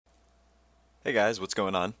Hey guys, what's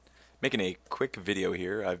going on? Making a quick video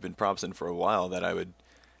here. I've been promising for a while that I would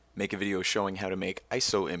make a video showing how to make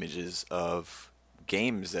ISO images of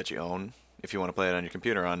games that you own if you want to play it on your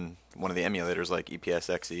computer on one of the emulators like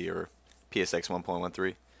EPSXE or PSX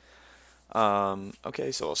 1.13.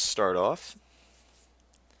 Okay, so I'll start off.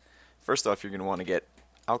 First off, you're going to want to get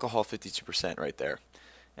alcohol 52% right there.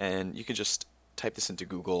 And you can just type this into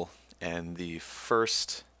Google and the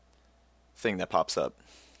first thing that pops up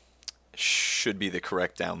should be the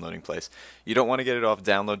correct downloading place. You don't want to get it off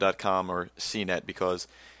download.com or CNET because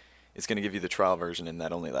it's going to give you the trial version and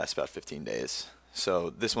that only lasts about 15 days. So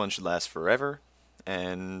this one should last forever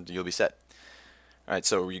and you'll be set. Alright,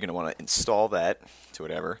 so you're going to want to install that to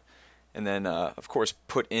whatever. And then, of course,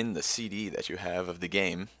 put in the CD that you have of the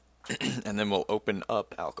game. And then we'll open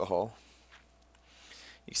up Alcohol.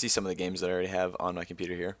 You can see some of the games that I already have on my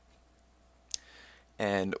computer here.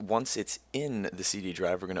 And once it's in the CD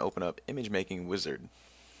drive, we're going to open up Image Making Wizard.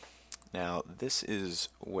 Now, this is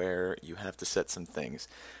where you have to set some things.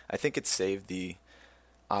 I think it's saved the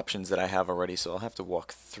options that I have already, so I'll have to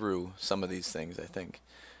walk through some of these things, I think.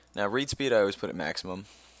 Now, read speed, I always put at maximum.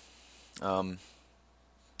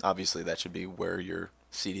 Obviously, that should be where your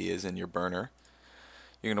CD is in your burner.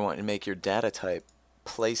 You're going to want to make your data type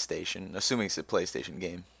PlayStation, assuming it's a PlayStation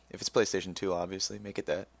game. If it's PlayStation 2, obviously, make it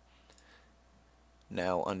that.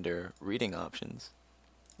 Now under reading options,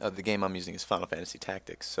 the game I'm using is Final Fantasy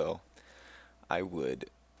Tactics, so I would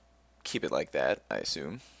keep it like that, I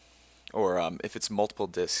assume. Or if it's multiple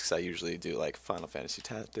discs, I usually do like Final Fantasy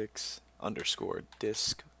Tactics underscore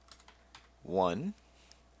disc 1.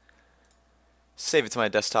 Save it to my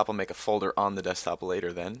desktop. I'll make a folder on the desktop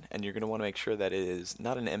later then, and you're going to want to make sure that it is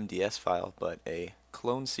not an MDS file, but a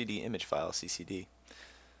clone CD image file, CCD.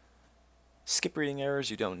 Skip reading errors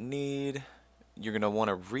you don't need. You're going to want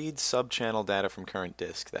to read sub-channel data from current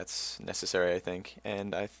disk. That's necessary, I think.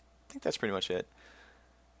 And I think that's pretty much it.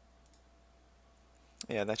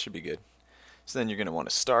 Yeah, that should be good. So then you're going to want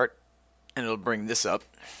to start, and it'll bring this up.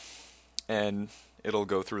 And it'll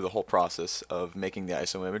go through the whole process of making the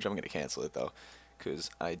ISO image. I'm going to cancel it, though, because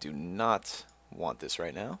I do not want this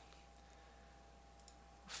right now.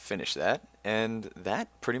 Finish that. And that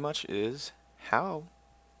pretty much is how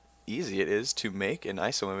easy it is to make an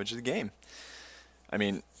ISO image of the game. I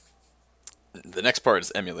mean, the next part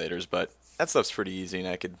is emulators, but that stuff's pretty easy, and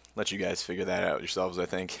I could let you guys figure that out yourselves, I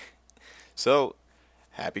think. So,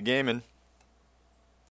 happy gaming!